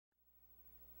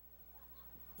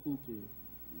Pookie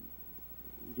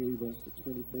gave us the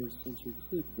 21st century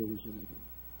hood version of it.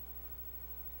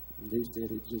 And they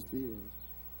said it just is.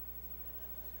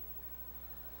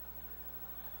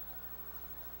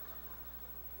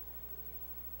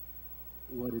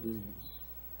 What it is.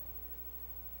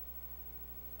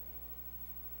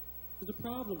 There's a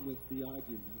problem with the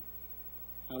argument,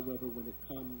 however, when it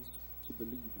comes to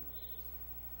believers.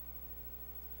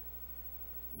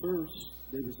 First,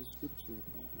 there is a scriptural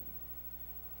problem.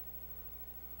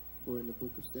 For in the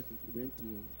book of 2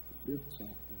 Corinthians, the 5th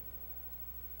chapter,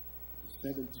 the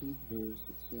 17th verse,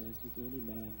 it says, if any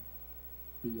man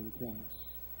be in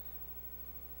Christ,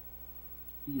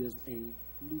 he is a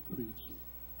new creature.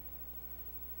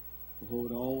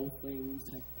 Behold, all things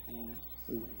have passed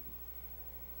away,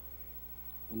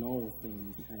 and all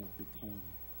things have become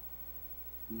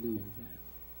new again.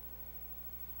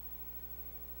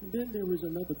 And then there is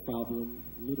another problem,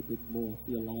 a little bit more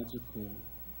theological,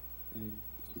 and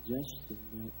suggestion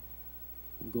that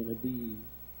I'm going to be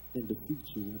in the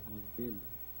future what I've been.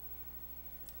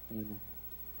 And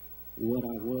what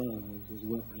I was is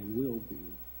what I will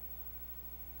be.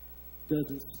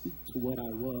 Doesn't speak to what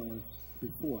I was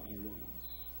before I was.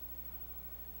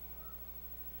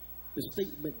 The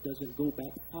statement doesn't go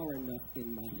back far enough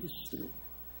in my history.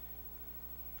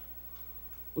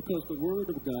 Because the Word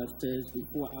of God says,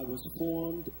 before I was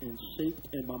formed and shaped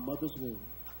in my mother's womb,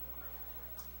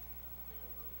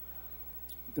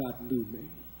 God knew me.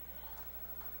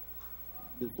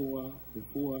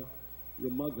 Before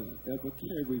your mother ever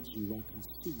carried you or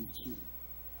conceived you,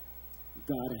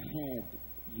 God had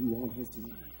you on his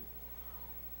mind.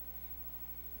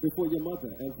 Before your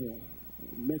mother ever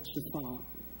met your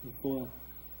father, before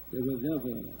there was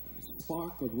ever a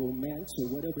spark of romance or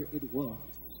whatever it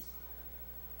was,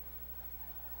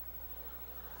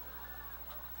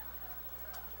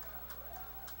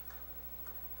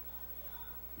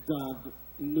 God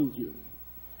knew you.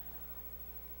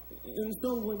 And so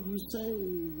when you say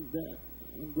that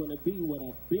I'm going to be what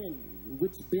I've been,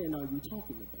 which Ben are you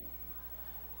talking about?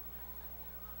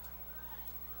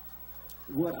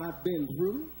 What I've been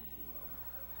through,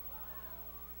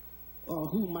 or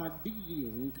who my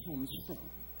being comes from?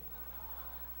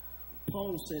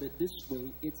 Paul said it this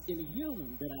way, it's in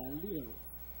him that I live,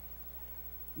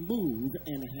 move,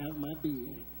 and have my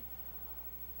being.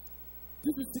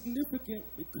 This is significant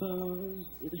because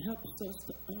it helps us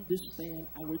to understand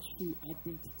our true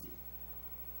identity.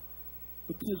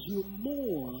 Because you're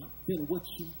more than what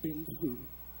you've been through.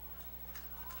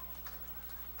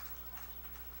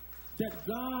 That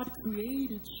God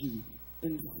created you,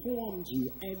 informed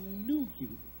you, and knew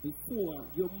you before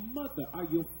your mother or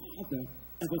your father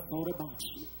ever thought about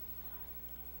you.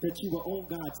 That you were on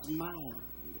God's mind.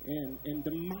 And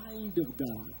the mind of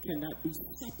God cannot be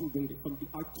separated from the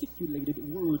articulated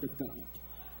word of God.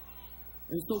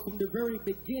 And so from the very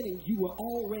beginning, you were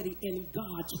already in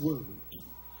God's word.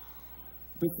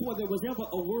 Before there was ever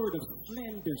a word of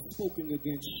slander spoken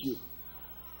against you.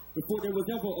 Before there was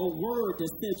ever a word that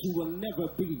said you will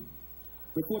never be.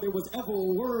 Before there was ever a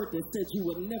word that said you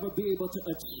will never be able to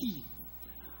achieve.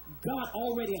 God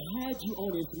already had you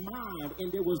on his mind, and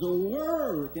there was a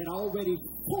word that already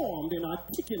formed and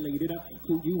articulated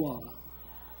who you are.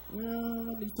 Well,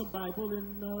 I need some Bible.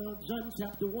 In John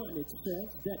chapter 1, it says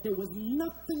that there was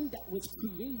nothing that was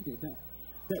created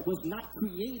that was not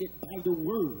created by the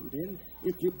Word. And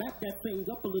if you back that thing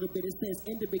up a little bit, it says,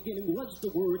 in the beginning was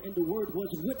the Word, and the Word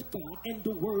was with God, and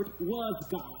the Word was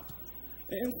God.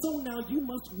 And so now you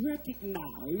must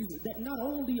recognize that not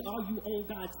only are you on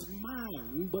God's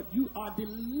mind, but you are the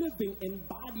living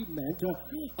embodiment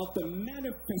of the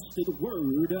manifested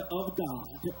Word of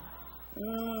God.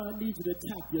 I need you to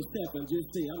tap yourself and just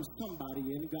say, I'm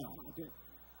somebody in God.